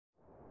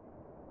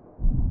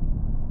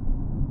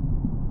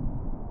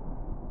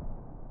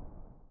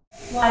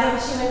Why don't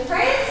you and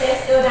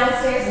Francis go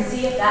downstairs and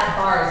see if that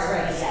bar is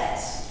ready yet?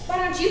 Why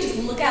don't you just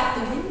look out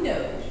the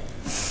window?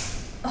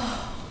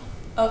 Oh,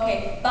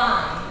 okay,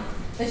 fine.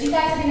 But you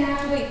guys are gonna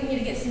have to wait for me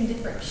to get some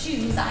different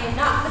shoes. I am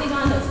not putting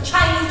on those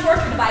Chinese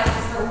torture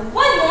devices for 1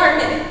 more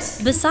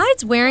minute.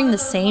 Besides wearing the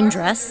same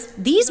dress,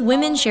 these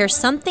women share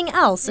something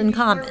else in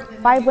common.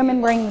 5 women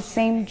wearing the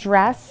same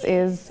dress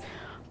is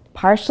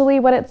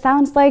partially what it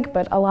sounds like,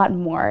 but a lot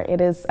more.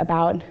 It is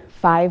about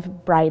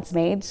 5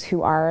 bridesmaids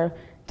who are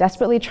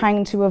desperately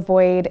trying to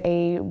avoid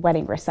a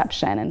wedding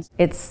reception. And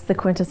it's the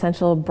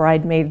quintessential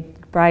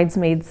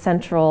bridesmaid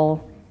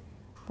central,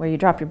 where you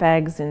drop your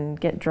bags and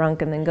get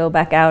drunk and then go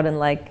back out and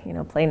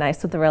play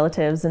nice with the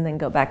relatives and then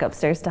go back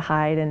upstairs to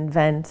hide and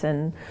vent,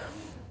 and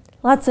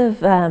lots of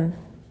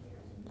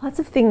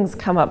things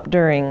come up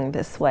during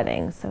this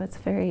wedding, so it's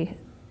very,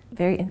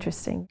 very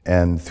interesting.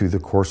 And through the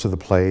course of the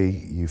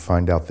play, you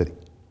find out that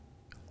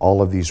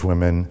all of these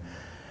women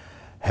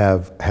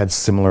have had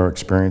similar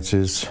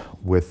experiences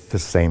with the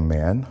same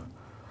man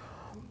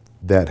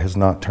that has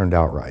not turned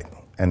out right,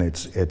 and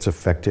it's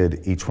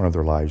affected each one of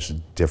their lives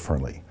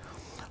differently.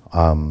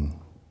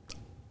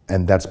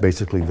 And that's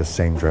basically the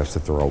same dress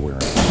that they're all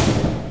wearing.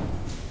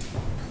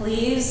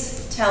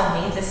 Please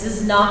tell me this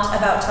is not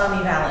about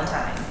Tommy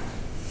Valentine.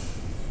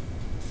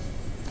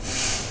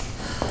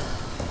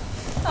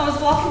 I was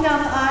walking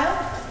down the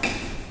aisle,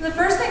 and the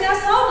first thing I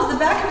saw was the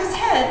back of his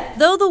head.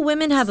 Though the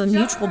women have a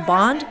mutual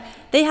bond,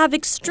 they have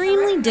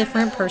extremely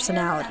different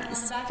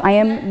personalities. I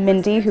am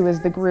Mindy, who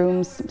is the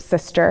groom's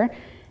sister,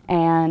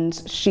 and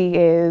she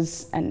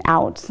is an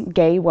out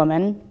gay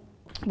woman,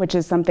 which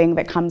is something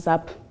that comes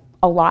up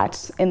a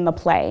lot in the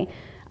play.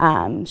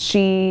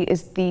 She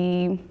is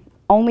the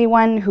only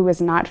one who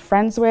is not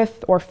friends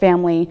with or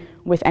family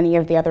with any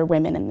of the other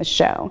women in the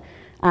show.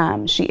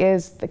 She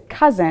is the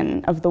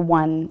cousin of the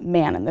one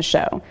man in the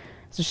show.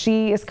 So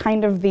she is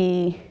kind of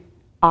the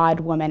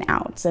odd woman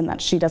out, in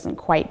that she doesn't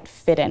quite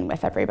fit in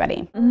with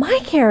everybody. My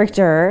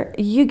character,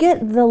 you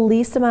get the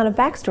least amount of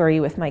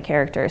backstory with my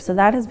character, so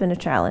that has been a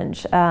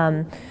challenge.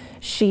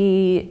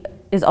 She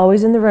is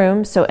always in the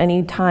room, so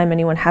anytime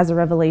anyone has a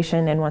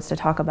revelation and wants to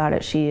talk about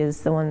it, she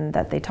is the one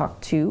that they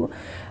talk to.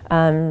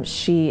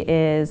 She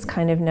is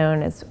kind of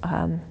known as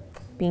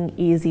being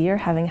easier,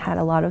 having had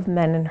a lot of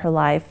men in her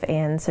life,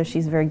 and so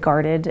she's very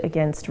guarded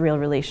against real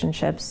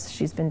relationships.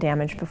 She's been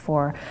damaged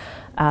before,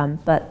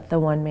 but the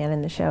one man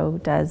in the show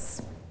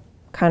does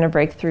kind of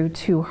break through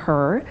to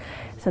her.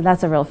 So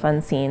that's a real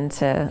fun scene,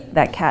 to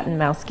that cat and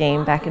mouse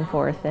game back and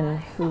forth and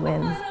who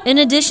wins. In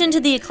addition to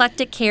the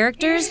eclectic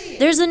characters,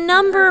 there's a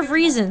number of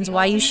reasons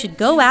why you should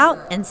go out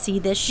and see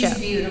this show. She's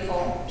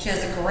beautiful. She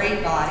has a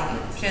great body.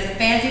 She has a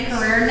fancy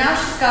career. Now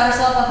she's got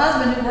herself a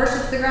husband who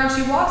worships the ground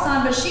she walks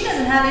on, but she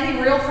doesn't have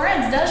any real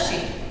friends, does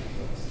she?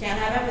 Can't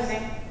have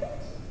everything.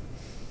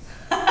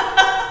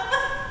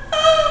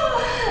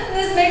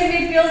 This makes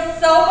me feel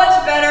so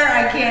much better,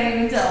 I can't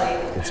even tell you.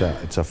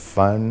 It's a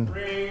fun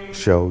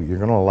show. You're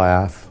gonna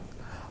laugh.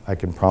 I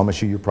can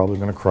promise you, you're probably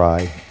gonna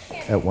cry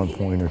at one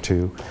point or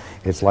two.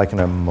 It's like an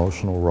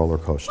emotional roller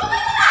coaster. Who is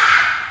that?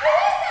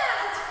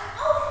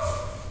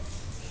 Oh,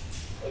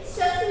 it's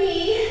just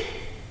me.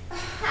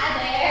 Hi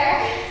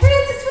there.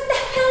 Francis, what the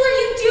hell are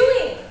you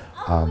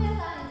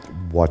doing?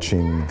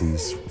 Watching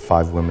these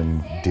 5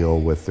 women deal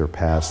with their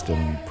past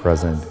and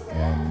present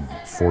and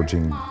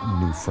forging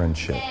new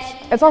friendships.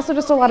 It's also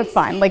just a lot of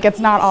fun. It's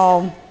not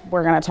all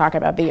we're gonna talk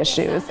about the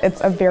issues. It's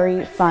a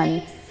very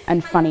fun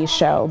and funny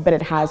show, but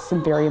it has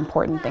some very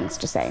important things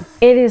to say.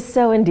 It is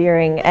so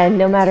endearing, and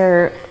no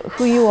matter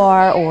who you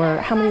are or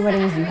how many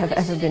weddings you have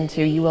ever been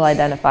to, you will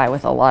identify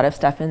with a lot of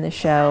stuff in the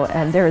show,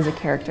 and there is a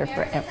character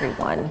for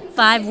everyone.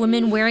 5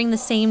 women wearing the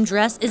same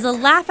dress is a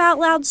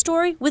laugh-out-loud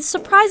story with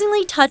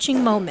surprisingly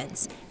touching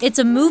moments. It's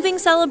a moving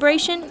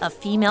celebration of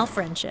female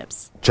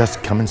friendships.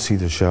 Just come and see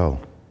the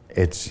show.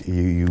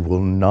 You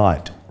will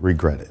not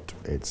regret it.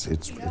 It's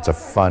a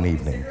fun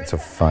evening. It's a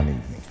fun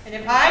evening. And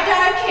if I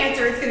die of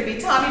cancer, it's going to be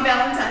Tommy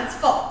Valentine's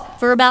fault.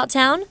 For About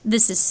Town,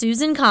 this is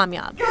Susan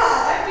Kamyab. God,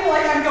 I feel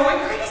like I'm going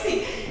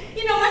crazy.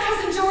 You know, my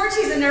cousin George,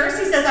 he's a nurse.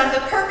 He says I'm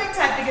the perfect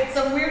type to get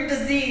some weird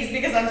disease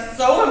because I'm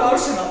so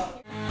emotional.